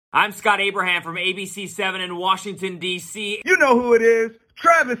I'm Scott Abraham from ABC7 in Washington, D.C. You know who it is.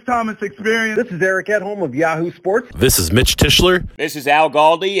 Travis Thomas Experience. This is Eric Edholm of Yahoo Sports. This is Mitch Tischler. This is Al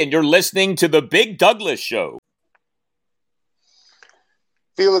Galdi, and you're listening to The Big Douglas Show.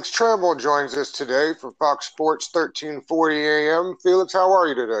 Felix Tramell joins us today for Fox Sports 1340 AM. Felix, how are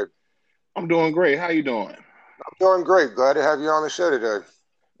you today? I'm doing great. How you doing? I'm doing great. Glad to have you on the show today.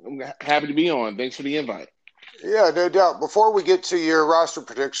 I'm happy to be on. Thanks for the invite. Yeah, no doubt. Before we get to your roster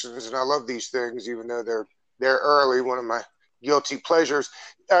predictions, and I love these things, even though they're early, one of my guilty pleasures.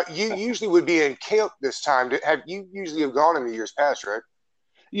 You usually would be in camp this time. You usually have gone in the years past, right?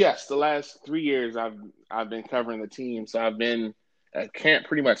 Yes, the last 3 years I've been covering the team, so I've been at camp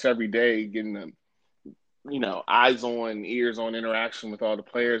pretty much every day, getting the eyes on, ears on interaction with all the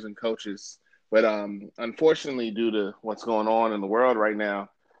players and coaches. But unfortunately, due to what's going on in the world right now,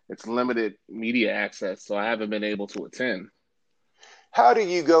 it's limited media access, so I haven't been able to attend. How do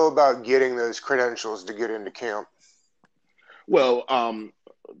you go about getting those credentials to get into camp? Well, do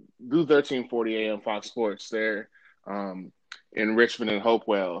 1340 AM Fox Sports. They're in Richmond and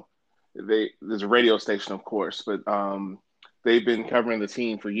Hopewell. There's a radio station, of course, but they've been covering the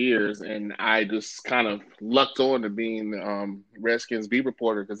team for years, and I just kind of lucked on to being Redskins beat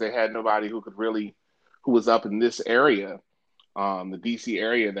reporter because they had nobody who was up in this area. The D.C.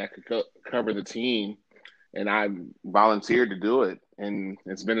 area that could cover the team, and I volunteered to do it, and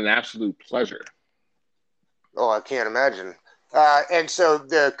it's been an absolute pleasure. Oh, I can't imagine. And so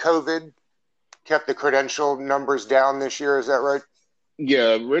the COVID kept the credential numbers down this year, is that right?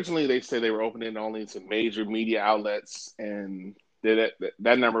 Yeah, originally they said they were opening only to major media outlets, and that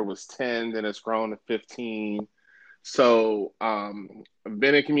number was 10, then it's grown to 15. So I've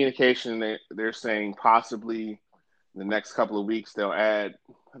been in communication. They're saying possibly the next couple of weeks, they'll add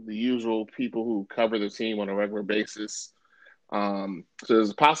the usual people who cover the team on a regular basis. So there's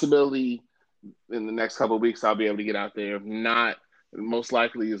a possibility in the next couple of weeks I'll be able to get out there. If not, most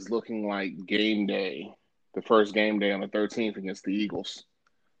likely is looking like game day, the first game day on the 13th against the Eagles.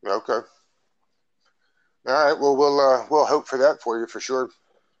 Okay. All right. Well, we'll hope for that for you for sure.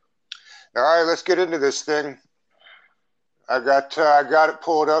 All right, let's get into this thing. I got it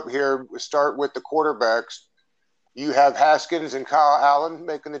pulled up here. We'll start with the quarterbacks. You have Haskins and Kyle Allen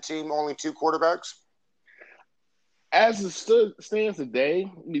making the team, only two quarterbacks? As it stands today,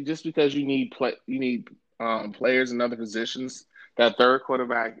 just because you need players in other positions, that third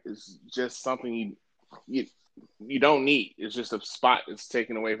quarterback is just something you don't need. It's just a spot that's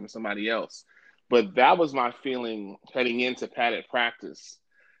taken away from somebody else. But that was my feeling heading into padded practice.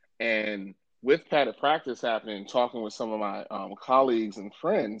 And with padded practice happening, talking with some of my colleagues and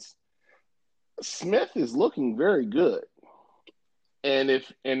friends, Smith is looking very good. And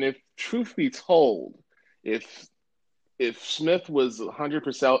if truth be told, if Smith was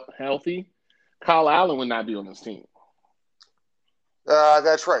 100% healthy, Kyle Allen would not be on this team.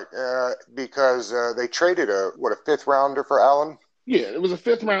 That's right, because they traded a fifth rounder for Allen. Yeah, it was a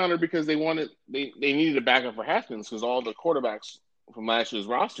fifth rounder because they needed a backup for Haskins because all the quarterbacks from last year's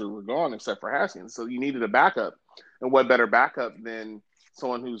roster were gone except for Haskins. So you needed a backup, and what better backup than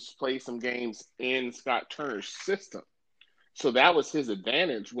someone who's played some games in Scott Turner's system? So that was his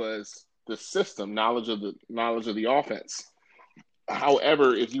advantage, was the system, knowledge of the offense.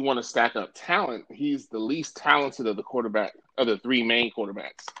 However, if you want to stack up talent, he's the least talented of the three main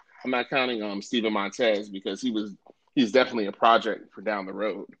quarterbacks. I'm not counting Steven Montez because he's definitely a project for down the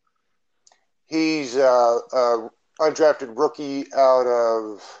road. He's a undrafted rookie out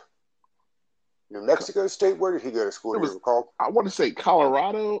of New Mexico State. Where did he go to school? Do you recall? I want to say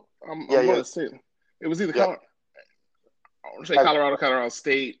Colorado. I want to say it was either Colorado. I want to say Colorado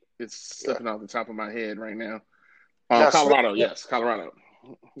State. It's slipping off the top of my head right now. Colorado, yes, Colorado.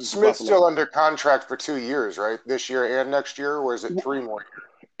 Smith's still under contract for 2 years, right? This year and next year, or is it 3 more years?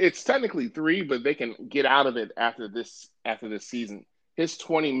 It's technically 3, but they can get out of it after this season. His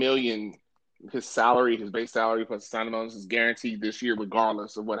 $20 million, his salary, his base salary plus signing bonus is guaranteed this year,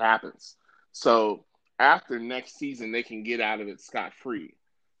 regardless of what happens. So after next season, they can get out of it scot-free.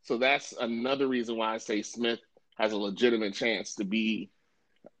 So that's another reason why I say Smith has a legitimate chance to be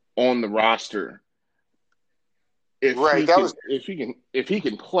on the roster if he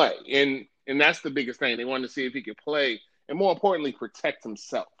can play. And that's the biggest thing. They wanted to see if he could play and, more importantly, protect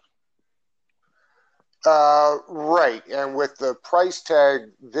himself. Right. And with the price tag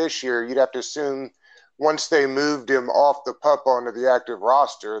this year, you'd have to assume once they moved him off the PUP onto the active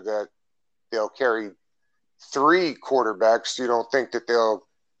roster that they'll carry 3 quarterbacks. You don't think that they'll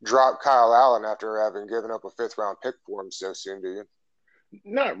drop Kyle Allen after having given up a 5th-round pick for him so soon, do you?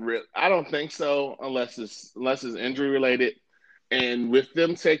 Not really. I don't think so, unless it's injury related. And with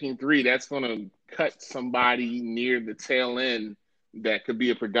them taking 3, that's going to cut somebody near the tail end that could be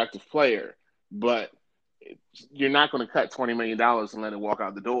a productive player. But you're not going to cut $20 million and let it walk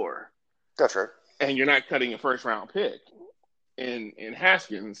out the door. That's right. And you're not cutting a first-round pick in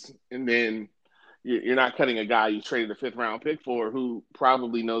Haskins. And then you're not cutting a guy you traded a 5th-round pick for who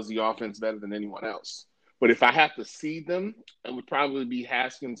probably knows the offense better than anyone else. But if I have to seed them, it would probably be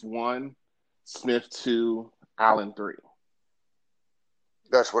Haskins 1, Smith 2, Allen 3.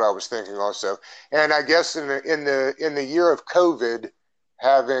 That's what I was thinking also. And I guess in the year of COVID,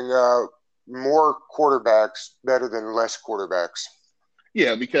 having more quarterbacks better than less quarterbacks.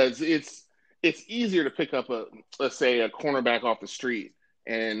 Yeah, because it's easier to pick up let's say a cornerback off the street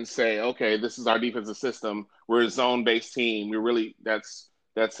and say, okay, this is our defensive system. We're a zone-based team.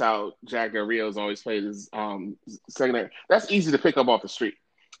 That's how Jack Del Rio's always played his secondary. That's easy to pick up off the street.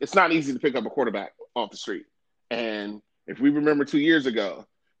 It's not easy to pick up a quarterback off the street. And if we remember 2 years ago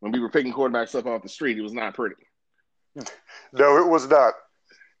when we were picking quarterbacks up off the street, it was not pretty. No, it was not.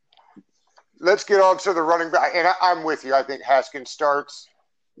 Let's get on to the running back. And I'm with you. I think Haskins starts.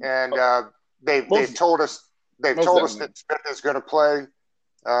 And they've told us that Smith is going to play.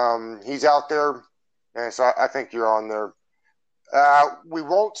 He's out there. And so I think you're on there. We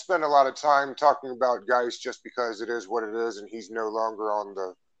won't spend a lot of time talking about guys just because it is what it is and he's no longer on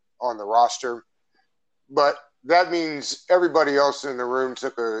the roster. But that means everybody else in the room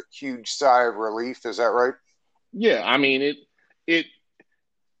took a huge sigh of relief. Is that right? Yeah, I mean it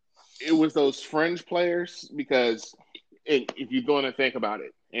was those fringe players because if you're going to think about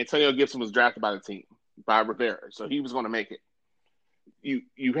it, Antonio Gibson was drafted by the team, by Rivera, so he was going to make it.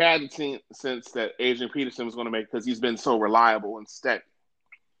 You had the sense that Adrian Peterson was going to make it because he's been so reliable and steady.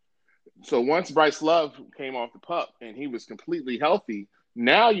 So once Bryce Love came off the pup and he was completely healthy,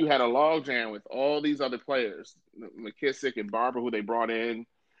 now you had a logjam with all these other players, McKissick and Barber, who they brought in,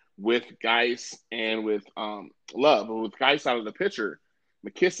 with Geis and with Love. But with Geis out of the picture,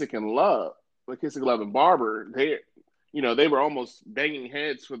 McKissick, Love, and Barber, they were almost banging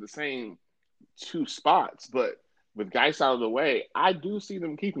heads for the same 2 spots. But with Geis out of the way, I do see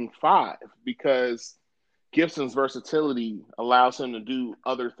them keeping 5 because Gibson's versatility allows him to do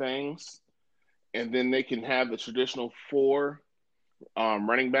other things, and then they can have the traditional 4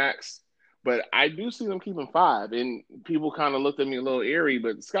 running backs. But I do see them keeping 5, and people kind of looked at me a little eerie,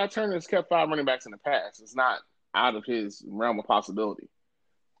 but Scott Turner has kept 5 running backs in the past. It's not out of his realm of possibility.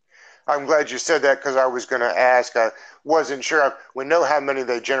 I'm glad you said that because I was going to ask. I wasn't sure. We know how many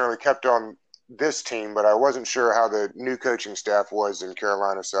they generally kept on this team, but I wasn't sure how the new coaching staff was in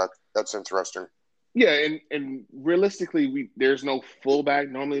Carolina, so that's interesting. Yeah, and realistically, there's no fullback.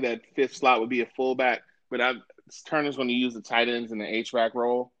 Normally that 5th slot would be a fullback, but Turner's going to use the tight ends in the H-back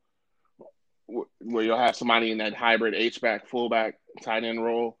role, where you'll have somebody in that hybrid H-back, fullback, tight end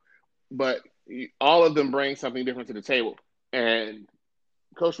role. But all of them bring something different to the table. And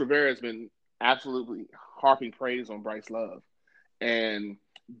Coach Rivera has been absolutely harping praise on Bryce Love. And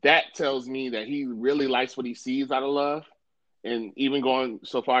that tells me that he really likes what he sees out of Love, and even going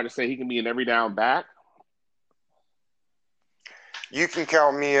so far to say he can be an every down back. You can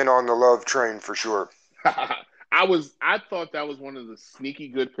count me in on the Love train for sure. I thought that was one of the sneaky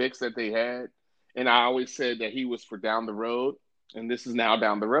good picks that they had, and I always said that he was for down the road, and this is now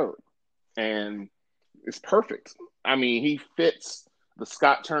down the road, and it's perfect. I mean, he fits the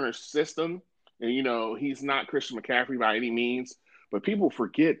Scott Turner system, and he's not Christian McCaffrey by any means, but people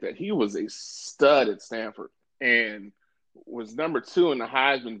forget that he was a stud at Stanford and was number 2 in the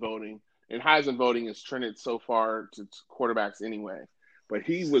Heisman voting, and Heisman voting is trended so far to quarterbacks anyway, but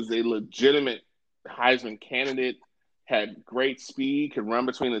he was a legitimate Heisman candidate, had great speed, could run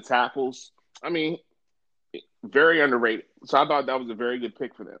between the tackles. I mean, very underrated. So I thought that was a very good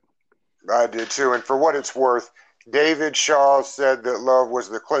pick for them. I did too. And for what it's worth, David Shaw said that Love was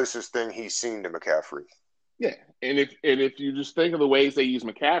the closest thing he's seen to McCaffrey. Yeah. And if you just think of the ways they use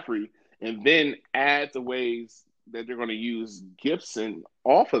McCaffrey and then add the ways that they're going to use Gibson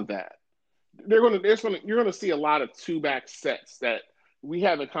off of that, you're going to see a lot of 2-back sets that we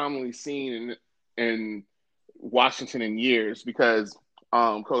haven't commonly seen in Washington in years because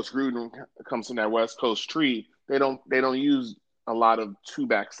Coach Gruden comes from that West Coast tree. They don't use a lot of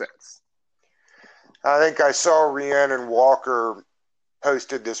 2-back sets. I think I saw Rhiannon Walker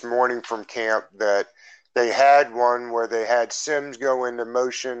posted this morning from camp that they had one where they had Sims go into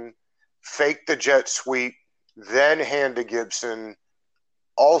motion, fake the jet sweep, then hand to Gibson,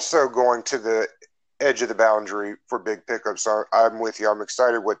 also going to the edge of the boundary for big pickups. So I'm with you. I'm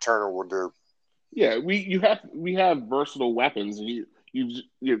excited what Turner will do. Yeah, we have versatile weapons, and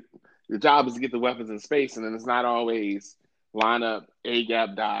your job is to get the weapons in space, and then it's not always line up, A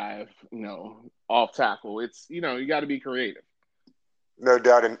gap dive, off tackle. It's, you got to be creative. No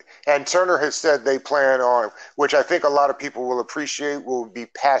doubt. And Turner has said they plan on, which I think a lot of people will appreciate, will be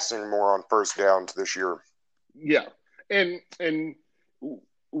passing more on first downs this year. Yeah. And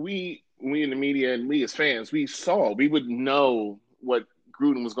we in the media and we as fans, we would know what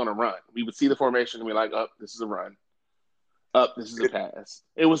Gruden was going to run. We would see the formation and be like, oh, this is a run. Up, this is a pass.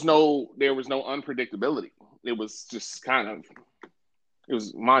 There was no unpredictability. It was just it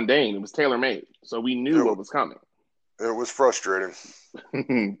was mundane. It was tailor-made. So we knew what was coming. It was frustrating.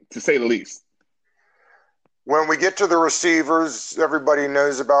 To say the least. When we get to the receivers, everybody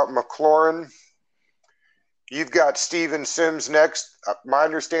knows about McLaurin. You've got Steven Sims next. My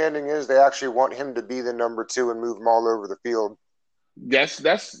understanding is they actually want him to be the number 2 and move him all over the field. Yes,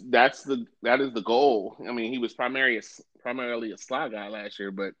 that is the goal. I mean, he was primarily a slot guy last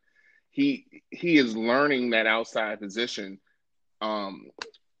year, but he is learning that outside position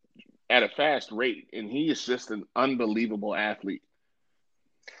at a fast rate, and he is just an unbelievable athlete.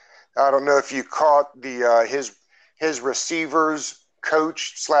 I don't know if you caught the his receivers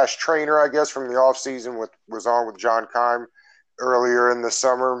coach / trainer, I guess, from the offseason was on with John Keim earlier in the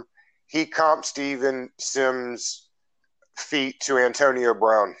summer. He comped Steven Sims' feet to Antonio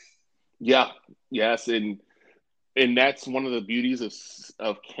Brown. Yeah, yes, and that's one of the beauties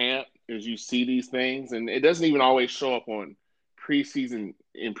of camp is you see these things, and it doesn't even always show up on preseason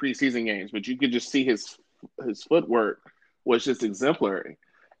games, but you could just see his footwork was just exemplary.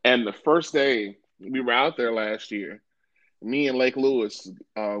 And the first day we were out there last year, me and Lake Lewis,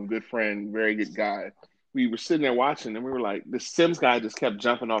 good friend, very good guy, we were sitting there watching, and we were like, this Sims guy just kept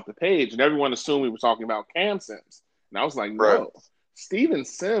jumping off the page, and everyone assumed we were talking about Cam Sims. And I was like, no, right. Steven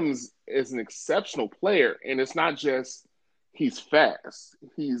Sims is an exceptional player, and it's not just he's fast.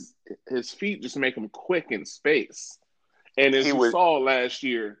 His feet just make him quick in space. And as you saw last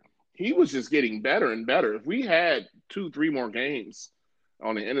year, he was just getting better and better. If we had 2-3 more games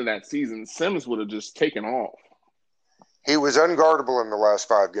on the end of that season, Sims would have just taken off. He was unguardable in the last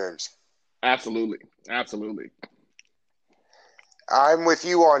 5 games. Absolutely. Absolutely. I'm with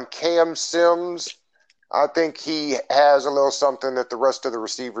you on Cam Sims. I think he has a little something that the rest of the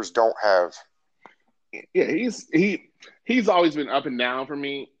receivers don't have. Yeah, he's always been up and down for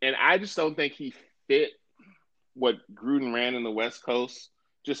me, and I just don't think he fit what Gruden ran in the West Coast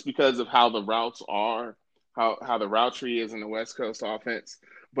just because of how the routes are, how the route tree is in the West Coast offense.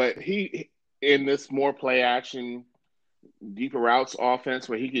 But he, in this more play action, deeper routes offense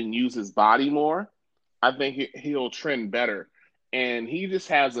where he can use his body more, I think he'll trend better. And he just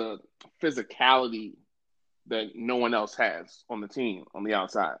has a physicality that no one else has on the team on the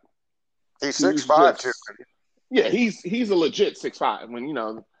outside. He's 6'5", too. Yeah, he's a legit 6'5".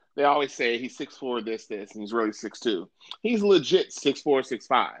 When, they always say he's 6'4", this, and he's really 6'2". He's legit 6'4",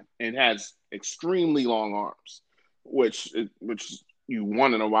 6'5", and has extremely long arms, which you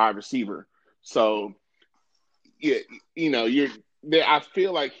want in a wide receiver. So, yeah, I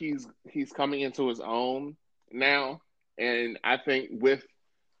feel like he's coming into his own now, and I think with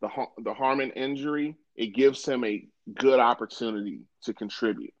the Harmon injury, it gives him a good opportunity to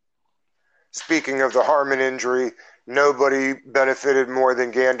contribute. Speaking of the Harmon injury, nobody benefited more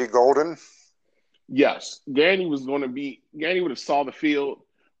than Gandy Golden. Yes, Gandy would have saw the field,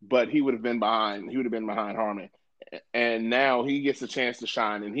 but he would have been behind. He would have been behind Harmon, and now he gets a chance to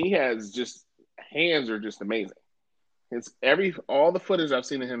shine. And he has hands are just amazing. All the footage I've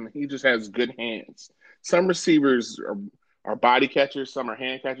seen of him, he just has good hands. Some receivers are body catchers, some are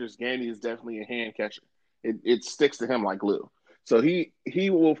hand catchers. Gandy is definitely a hand catcher. It sticks to him like glue. So he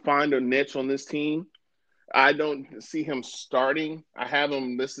will find a niche on this team. I don't see him starting. I have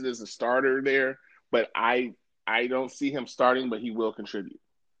him listed as a starter there, but I don't see him starting, but he will contribute.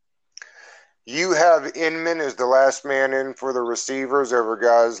 You have Inman as the last man in for the receivers over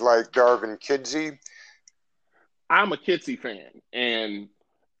guys like Darvin Kidsey. I'm a Kidsey fan, and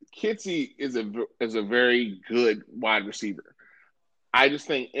Kidsey is a very good wide receiver. I just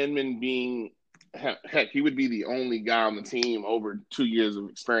think Inman being heck, he would be the only guy on the team over 2 years of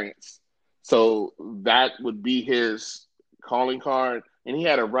experience. So that would be his calling card. And he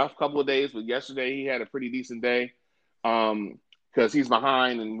had a rough couple of days, but yesterday he had a pretty decent day because he's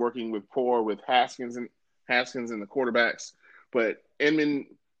behind and working with Haskins and the quarterbacks. But Inman,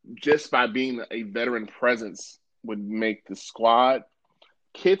 just by being a veteran presence, would make the squad.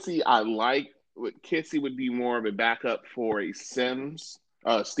 Kidsey, Kidsey would be more of a backup for a Steven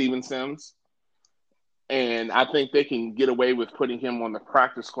Sims. And I think they can get away with putting him on the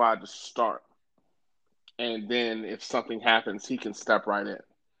practice squad to start. And then if something happens, he can step right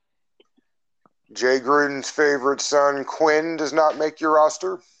in. Jay Gruden's favorite son, Quinn, does not make your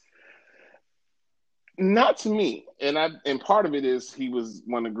roster? Not to me, and part of it is he was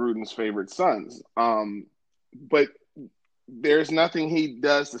one of Gruden's favorite sons. But there's nothing he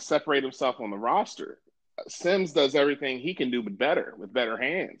does to separate himself on the roster. Sims does everything he can do, but better with better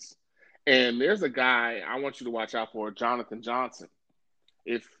hands. And there's a guy I want you to watch out for, Jonathan Johnson.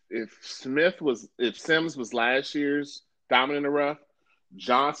 If Sims was last year's diamond in the rough,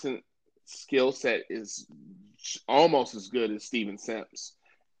 Johnson's skill set is almost as good as Steven Sims.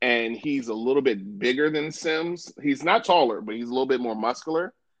 And he's a little bit bigger than Sims. He's not taller, but he's a little bit more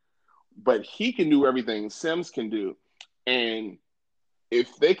muscular. But he can do everything Sims can do. And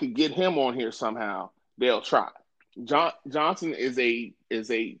if they could get him on here somehow, they'll try. Johnson is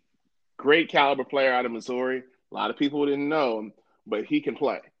a great caliber player out of Missouri. A lot of people didn't know him, but he can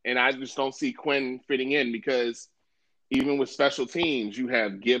play. And I just don't see Quinn fitting in because even with special teams, you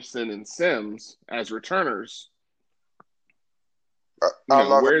have Gibson and Sims as returners.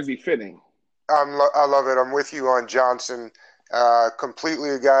 Where is he fitting? I love it. I'm with you on Johnson.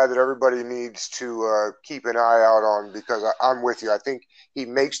 Completely a guy that everybody needs to keep an eye out on because I'm with you. I think he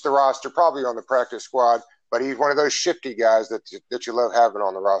makes the roster, probably on the practice squad, but he's one of those shifty guys that you love having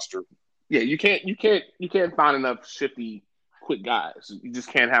on the roster. Yeah, you can't find enough shifty, quick guys. You just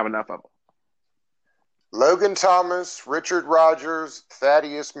can't have enough of them. Logan Thomas, Richard Rogers,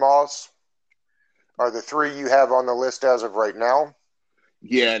 Thaddeus Moss are the three you have on the list as of right now.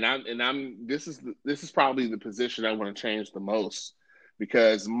 Yeah, this is probably the position I want to change the most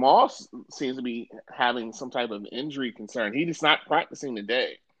because Moss seems to be having some type of injury concern. He is not practicing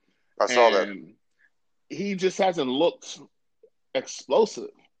today. I saw that. He just hasn't looked explosive.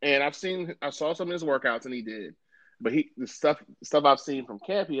 And I saw some of his workouts and he did. But the stuff I've seen from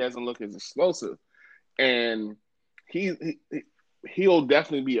camp, he hasn't looked as explosive. And he'll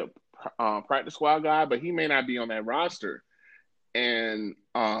definitely be a practice squad guy, but he may not be on that roster. And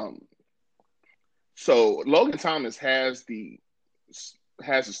so Logan Thomas has the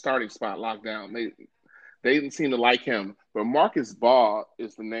starting spot locked down. They didn't seem to like him, but Marcus Ball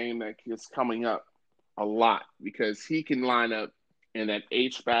is the name that is coming up a lot because he can line up in that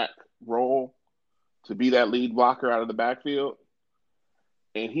H-back role to be that lead blocker out of the backfield,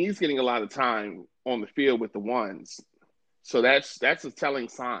 and he's getting a lot of time on the field with the ones. So that's a telling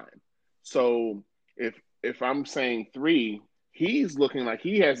sign. So if I'm saying 3. He's looking like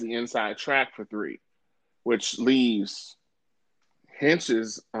he has the inside track for 3, which leaves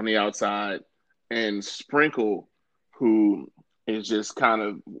Henches on the outside and Sprinkle, who is just kind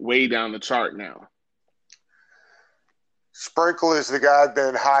of way down the chart now. Sprinkle is the guy I've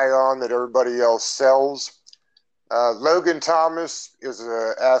been high on that everybody else sells. Logan Thomas is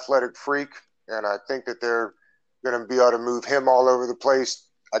an athletic freak, and I think that they're going to be able to move him all over the place.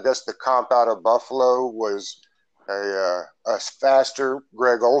 I guess the comp out of Buffalo was a faster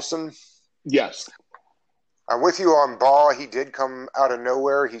Greg Olson. Yes. I'm with you on Ball. He did come out of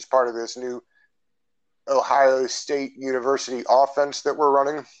nowhere. He's part of this new Ohio State University offense that we're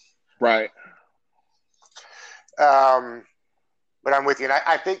running. Right. But I'm with you. And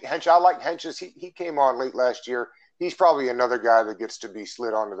I think I like Henches. He came on late last year. He's probably another guy that gets to be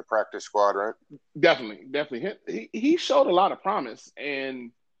slid onto the practice squad, right? Definitely. He showed a lot of promise.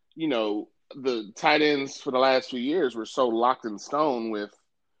 And, the tight ends for the last few years were so locked in stone with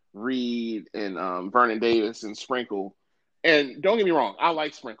Reed and Vernon Davis and Sprinkle. And don't get me wrong, I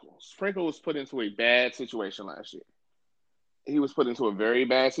like Sprinkle. Sprinkle was put into a bad situation last year. He was put into a very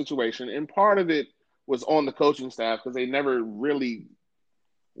bad situation, and part of it was on the coaching staff because they never really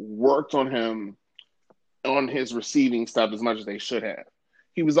worked on him on his receiving stuff as much as they should have.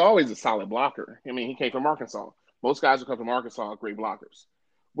 He was always a solid blocker. I mean, he came from Arkansas. Most guys who come from Arkansas are great blockers.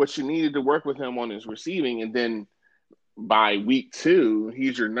 But you needed to work with him on his receiving, and then by week 2,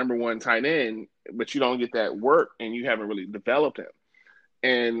 he's your number 1 tight end, but you don't get that work, and you haven't really developed him.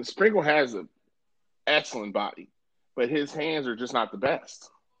 And Sprinkle has an excellent body, but his hands are just not the best.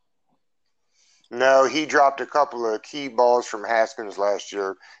 No, he dropped a couple of key balls from Haskins last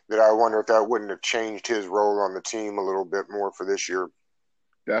year that I wonder if that wouldn't have changed his role on the team a little bit more for this year.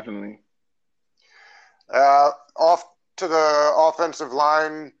 Definitely. Off to the offensive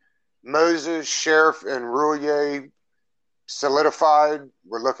line, Moses, Sheriff, and Rouillet solidified.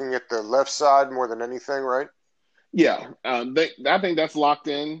 We're looking at the left side more than anything, right? Yeah. I think that's locked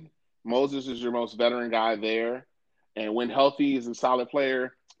in. Moses is your most veteran guy there. And when healthy, is a solid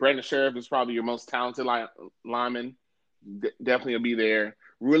player. Brandon Sheriff is probably your most talented lineman. Definitely will be there.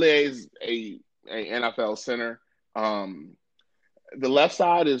 Rouillet is a NFL center. The left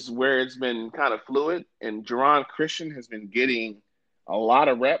side is where it's been kind of fluid, and Jerron Christian has been getting a lot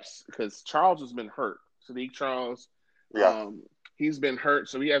of reps because Charles has been hurt. Sadiq Charles, Yeah. he's been hurt,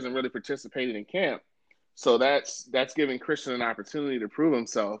 so he hasn't really participated in camp. So that's giving Christian an opportunity to prove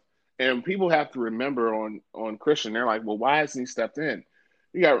himself. And people have to remember on Christian, they're like, well, why hasn't he stepped in?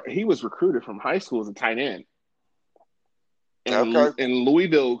 He was recruited from high school as a tight end. And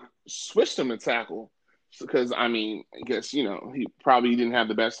Louisville switched him to tackle because, I guess, he probably didn't have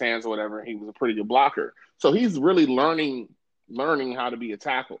the best hands or whatever. He was a pretty good blocker. So he's really learning how to be a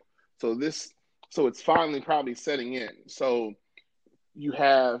tackle. So it's finally probably setting in. So you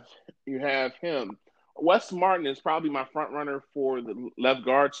have him. Wes Martin is probably my front runner for the left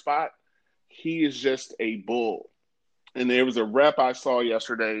guard spot. He is just a bull. And there was a rep I saw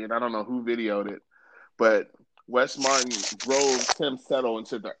yesterday, and I don't know who videoed it, but Wes Martin drove Tim Settle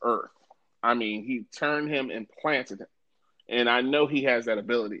into the earth. He turned him and planted him. And I know he has that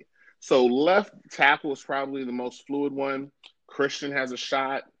ability. So left tackle is probably the most fluid one. Christian has a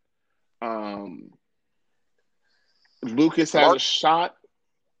shot. Lucas has a shot.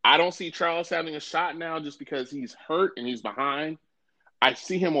 I don't see Charles having a shot now just because he's hurt and he's behind. I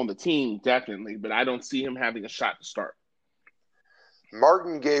see him on the team, definitely, but I don't see him having a shot to start.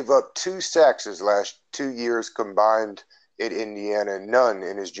 Martin gave up 2 sacks his last 2 years combined at Indiana, none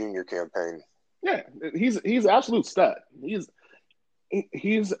in his junior campaign. Yeah, he's an absolute stud. He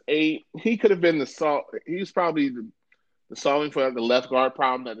could have been he's probably the solving for the left guard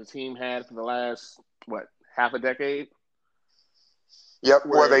problem that the team had for the last, half a decade? Yep.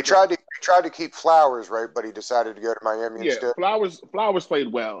 Well, they tried to keep Flowers, right? But he decided to go to Miami instead. Flowers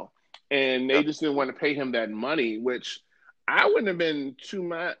played well, and they just didn't want to pay him that money, which I wouldn't have been too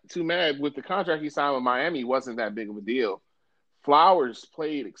mad with the contract he signed with Miami. Wasn't that big of a deal. Flowers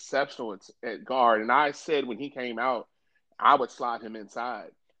played exceptional at guard, and I said when he came out, I would slide him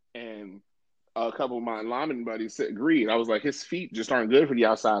inside. And a couple of my lineman buddies agreed. I was like, his feet just aren't good for the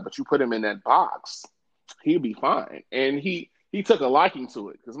outside, but you put him in that box, he'll be fine. And he took a liking to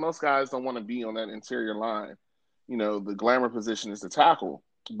it because most guys don't want to be on that interior line. The glamour position is the tackle,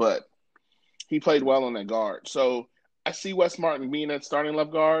 but he played well on that guard. So I see Wes Martin being that starting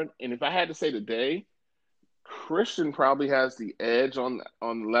left guard. And if I had to say today, Christian probably has the edge on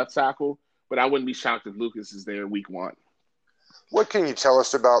the left tackle, but I wouldn't be shocked if Lucas is there week 1. What can you tell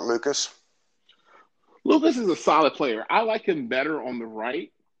us about Lucas? Lucas is a solid player. I like him better on the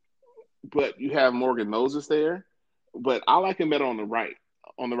right, but you have Morgan Moses there. But I like him better on the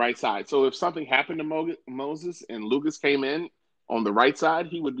right side. So if something happened to Moses and Lucas came in on the right side,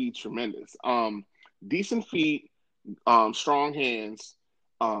 he would be tremendous. Decent feet, strong hands,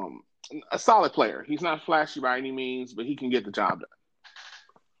 a solid player. He's not flashy by any means, but he can get the job done.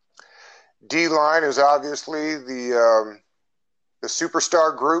 D-line is obviously the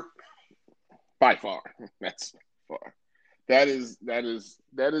superstar group. By far. That's far. That is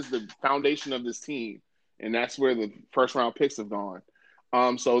the foundation of this team. And that's where the first round picks have gone.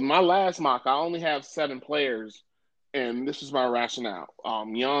 So in my last mock, I only have 7 players, and this is my rationale.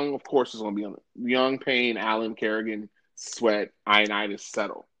 Young, of course, is going to be on it. Young, Payne, Allen, Kerrigan, Sweat, Ioannidis,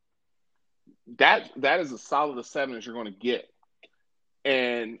 Settle. That is as solid a 7 as you're going to get.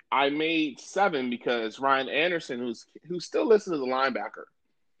 And I made 7 because Ryan Anderson, who's still listed as a linebacker,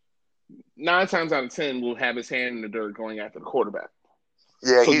 9 times out of 10 will have his hand in the dirt going after the quarterback.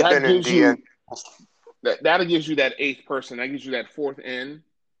 Yeah, so he's been in DN. That gives you that 8th person. That gives you that 4th end.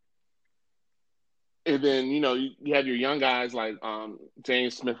 And then, you have your young guys like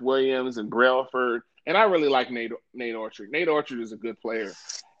James Smith-Williams and Brailford. And I really like Nate Orchard. Nate Orchard is a good player.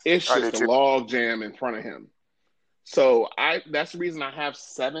 It's just a log jam in front of him. So that's the reason I have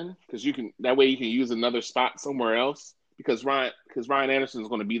 7, because that way you can use another spot somewhere else, because Ryan Anderson is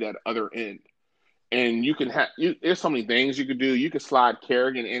going to be that other end. And you can there's so many things you could do. You could slide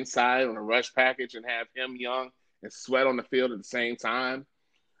Kerrigan inside on a rush package and have him Young and Sweat on the field at the same time.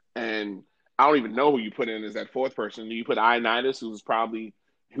 And I don't even know who you put in as that 4th person. You put Ioannidis,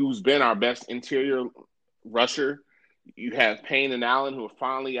 who's been our best interior rusher. You have Payne and Allen, who are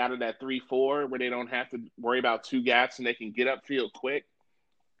finally out of that 3-4, where they don't have to worry about 2 gaps and they can get upfield quick.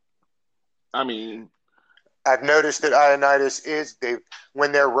 I've noticed that Ioannidis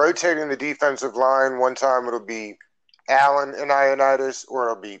when they're rotating the defensive line, one time it'll be Allen and Ioannidis,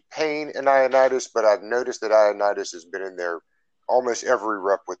 or it'll be Payne and Ioannidis, but I've noticed that Ioannidis has been in there almost every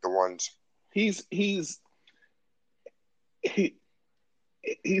rep with the ones. He's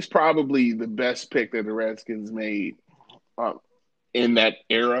probably the best pick that the Redskins made in that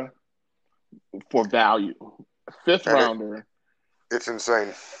era for value. 5th rounder. It's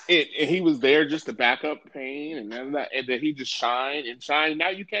insane. He was there just to back up Payne, and then he just shined. Now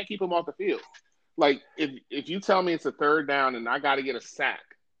you can't keep him off the field. like if you tell me it's a third down and I got to get a sack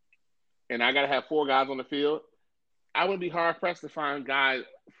and I got to have 4 guys on the field, I would be hard pressed to find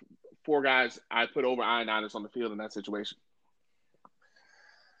 4 guys I put over Ioannidis on the field in that situation.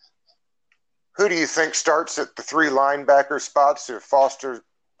 Who do you think starts at the 3 linebacker spots if Foster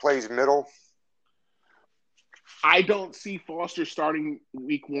plays middle? I don't see Foster starting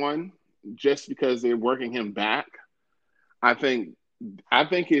week 1 just because they're working him back. I think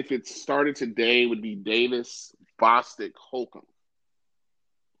if it started today, it would be Davis, Bostic, Holcomb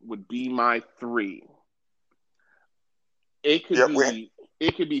would be my 3. It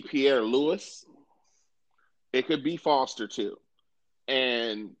could be Pierre Lewis. It could be Foster too.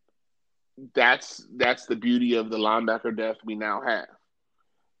 And that's the beauty of the linebacker depth we now have.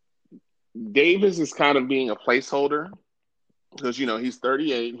 Davis is kind of being a placeholder because he's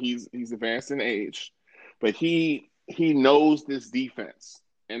 38, he's advanced in age, but he knows this defense,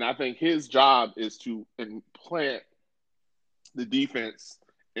 and I think his job is to implant the defense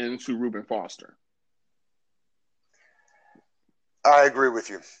into Reuben Foster. I agree with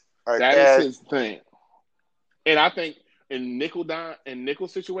you. That is his thing, and I think in nickel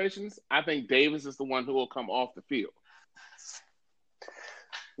situations, I think Davis is the one who will come off the field.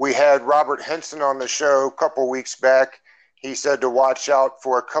 We had Robert Henson on the show a couple weeks back. He said to watch out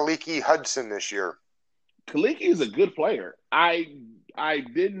for Kaliki Hudson this year. Kaliki is a good player. I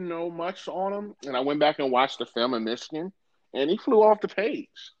didn't know much on him, and I went back and watched the film in Michigan, and he flew off the page.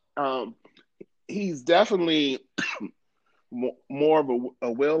 He's definitely more of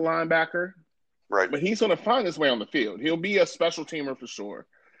a will linebacker, right? But he's going to find his way on the field. He'll be a special teamer for sure.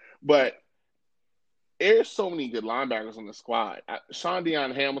 But there's so many good linebackers on the squad. Sean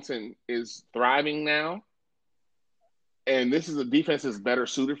Deion Hamilton is thriving now, and this is a defense that's better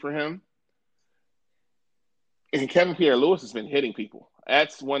suited for him. And Kevin Pierre-Louis has been hitting people.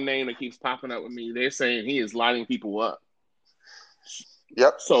 That's one name that keeps popping up with me. They're saying he is lighting people up.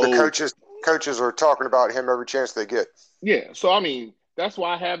 Yep. So the coaches are talking about him every chance they get. Yeah. So, I mean, that's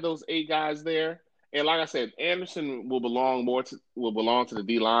why I have those 8 guys there. And like I said, Anderson will belong to the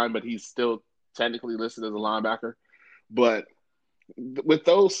D-line, but he's still technically listed as a linebacker. But with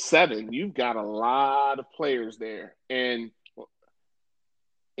those 7, you've got a lot of players there. And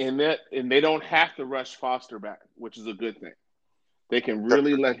they don't have to rush Foster back, which is a good thing. They can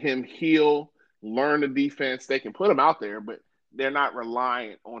really let him heal, learn the defense. They can put him out there, but they're not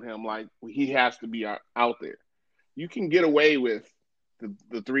reliant on him like he has to be out there. You can get away with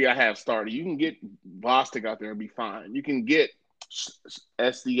the 3 I have started. You can get Bostic out there and be fine. You can get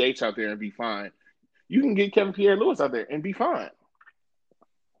SDH out there and be fine. You can get Kevin Pierre-Louis out there and be fine.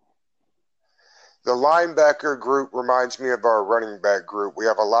 The linebacker group reminds me of our running back group. We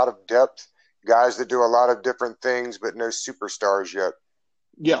have a lot of depth, guys that do a lot of different things, but no superstars yet.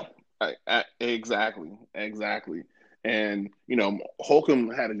 Yeah, exactly. And, Holcomb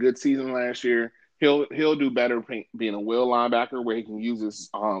had a good season last year. He'll do better being a will linebacker where he can use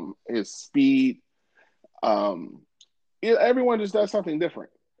his speed. Everyone just does something different.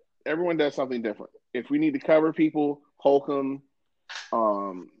 If we need to cover people, Holcomb,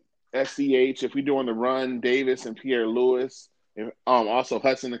 SCH. If we're doing the run, Davis and Pierre-Louis. Also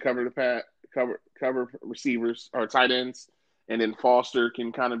Hudson to cover the cover receivers or tight ends, and then Foster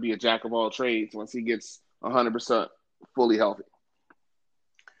can kind of be a jack of all trades once he gets 100% fully healthy.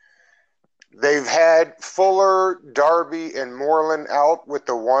 They've had Fuller, Darby, and Moreland out with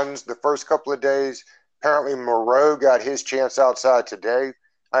the ones the first couple of days. Apparently Moreau got his chance outside today.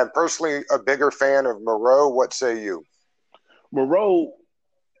 I am personally a bigger fan of Moreau. What say you? Moreau,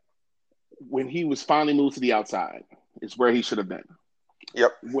 when he was finally moved to the outside, is where he should have been.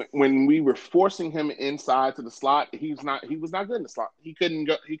 Yep. When we were forcing him inside to the slot, he was not good in the slot. He couldn't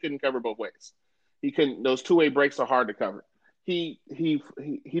cover both ways. He couldn't. Those 2-way breaks are hard to cover. He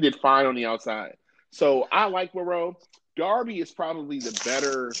did fine on the outside. So I like Moreau. Darby is probably the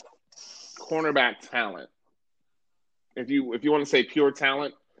better cornerback talent. If you want to say pure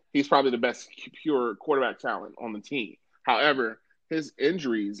talent, he's probably the best pure quarterback talent on the team. However, his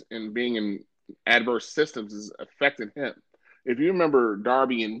injuries and being in adverse systems is affecting him. If you remember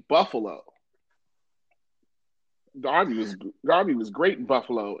Darby in Buffalo, Darby was great in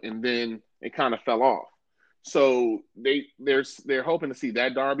Buffalo, and then it kind of fell off. So they're hoping to see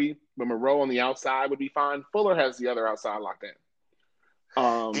that Darby, but Moreau on the outside would be fine. Fuller has the other outside locked in.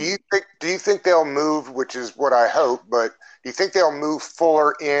 Do you think they'll move, which is what I hope, but do you think they'll move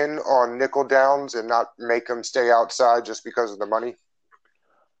Fuller in on nickel downs and not make him stay outside just because of the money?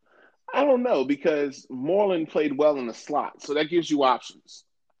 I don't know, because Moreland played well in the slot, so that gives you options.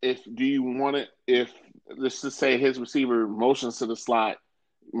 If let's just say his receiver motions to the slot,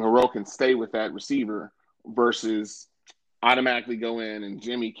 Moreau can stay with that receiver versus automatically go in and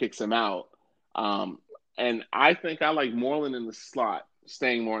Jimmy kicks him out. And I think I like Moreland in the slot,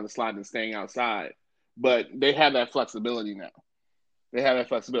 staying more in the slot than staying outside. But they have that flexibility now. They have that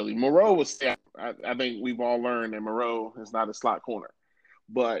flexibility. Moreau was – I think we've all learned that Moreau is not a slot corner.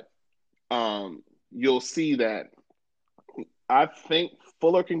 But you'll see that I think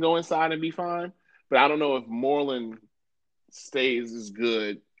Fuller can go inside and be fine, but I don't know if Moreland stays as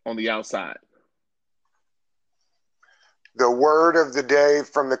good on the outside. The word of the day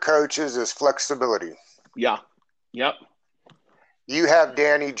from the coaches is flexibility. Yeah. Yep. You have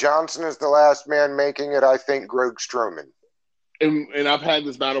Danny Johnson as the last man making it. I think Greg Stroman. And I've had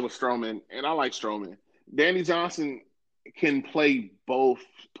this battle with Stroman, and I like Stroman. Danny Johnson can play both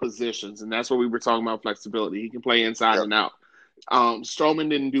positions, and that's what we were talking about, flexibility. He can play inside and out. Stroman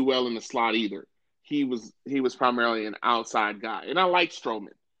didn't do well in the slot either. He was primarily an outside guy, and I like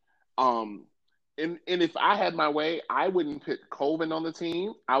Stroman. And if I had my way, I wouldn't put Colvin on the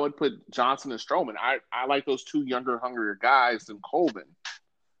team. I would put Johnson and Stroman. I like those two younger, hungrier guys than Colvin.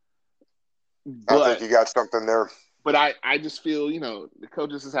 I think you got something there. But I just feel, the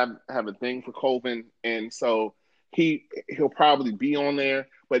coaches just have a thing for Colvin, and so he'll probably be on there.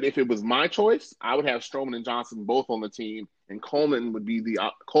 But if it was my choice, I would have Stroman and Johnson both on the team, and Colvin would be the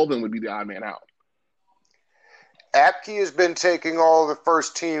odd man out. Apke has been taking all the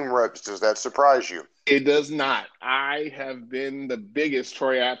first team reps. Does that surprise you? It does not. I have been the biggest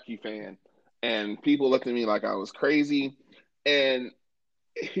Troy Apke fan, and people looked at me like I was crazy. And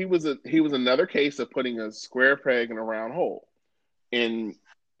he was another case of putting a square peg in a round hole in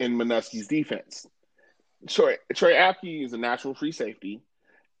Manusky's defense. Troy Apke is a natural free safety.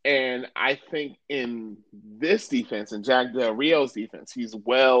 And I think in this defense, in Jack Del Rio's defense, he's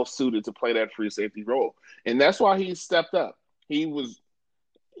well suited to play that free safety role, and that's why he stepped up. He was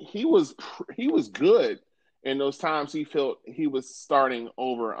good in those times he felt he was starting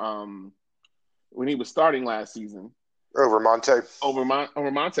over when he was starting last season over Monte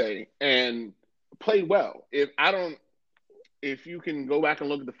and played well. If you can go back and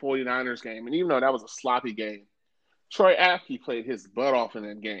look at the 49ers game, and even though that was a sloppy game, Troy Apke played his butt off in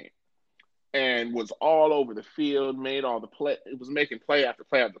that game and was all over the field, made all the play. It was making play after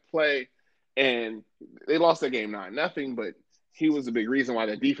play after play, and they lost that game 9-0. But he was a big reason why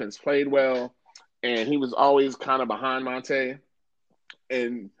the defense played well, and he was always kind of behind Monte.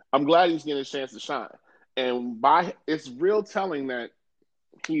 And I'm glad he's getting a chance to shine. And it's real telling that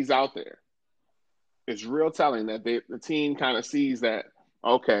he's out there. It's real telling that the team kind of sees that,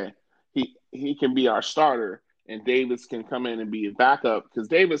 okay, he can be our starter. And Davis can come in and be a backup because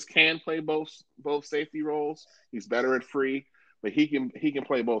Davis can play both safety roles. He's better at free, but he can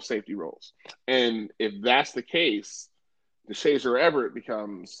play both safety roles. And if that's the case, DeShazer Everett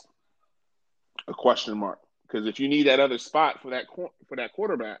becomes a question mark because if you need that other spot for that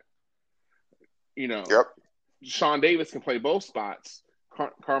quarterback, Yep. Sean Davis can play both spots.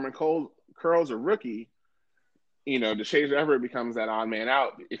 Carmen Curl's a rookie. DeShazer Everett becomes that odd man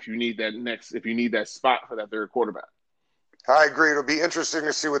out if you need that spot for that third quarterback. I agree. It'll be interesting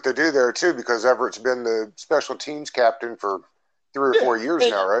to see what they do there too, because Everett's been the special teams captain for 3 or 4 years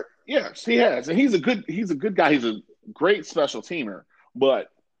now, right? Yes, he has, and he's a good guy. He's a great special teamer. But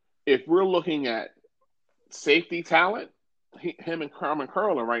if we're looking at safety talent, him and Carmen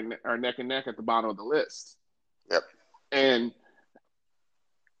Curl are neck and neck at the bottom of the list. Yep. And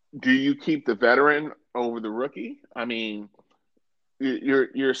do you keep the veteran over the rookie? I mean,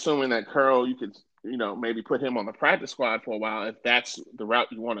 you're assuming that Curl, you could, maybe put him on the practice squad for a while if that's the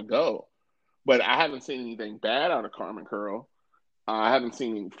route you want to go. But I haven't seen anything bad out of Carmen Curl. I haven't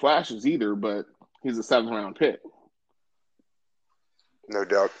seen any flashes either, but he's a 7th-round pick. No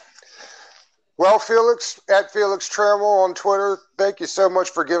doubt. Well, Felix, at Felix Tramell on Twitter, thank you so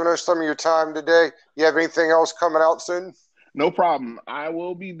much for giving us some of your time today. You have anything else coming out soon? No problem. I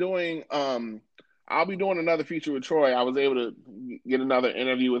will be doing I'll be doing another feature with Troy. I was able to get another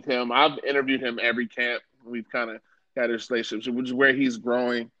interview with him. I've interviewed him every camp. We've kind of had this relationship, which is where he's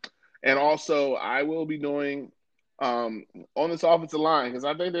growing. And also, I will be doing on this offensive line because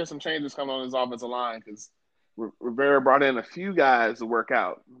I think there's some changes coming on this offensive line because Rivera brought in a few guys to work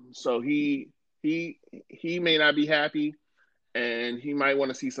out. So he may not be happy, and he might want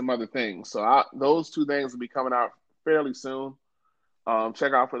to see some other things. So those 2 things will be coming out fairly soon.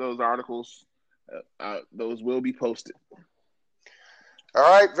 Check out for those articles. Those will be posted. All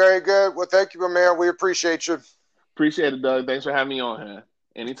right, very good. Well, thank you, my man. We appreciate you. Appreciate it, Doug. Thanks for having me on here.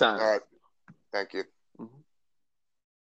 Anytime. All right. Thank you.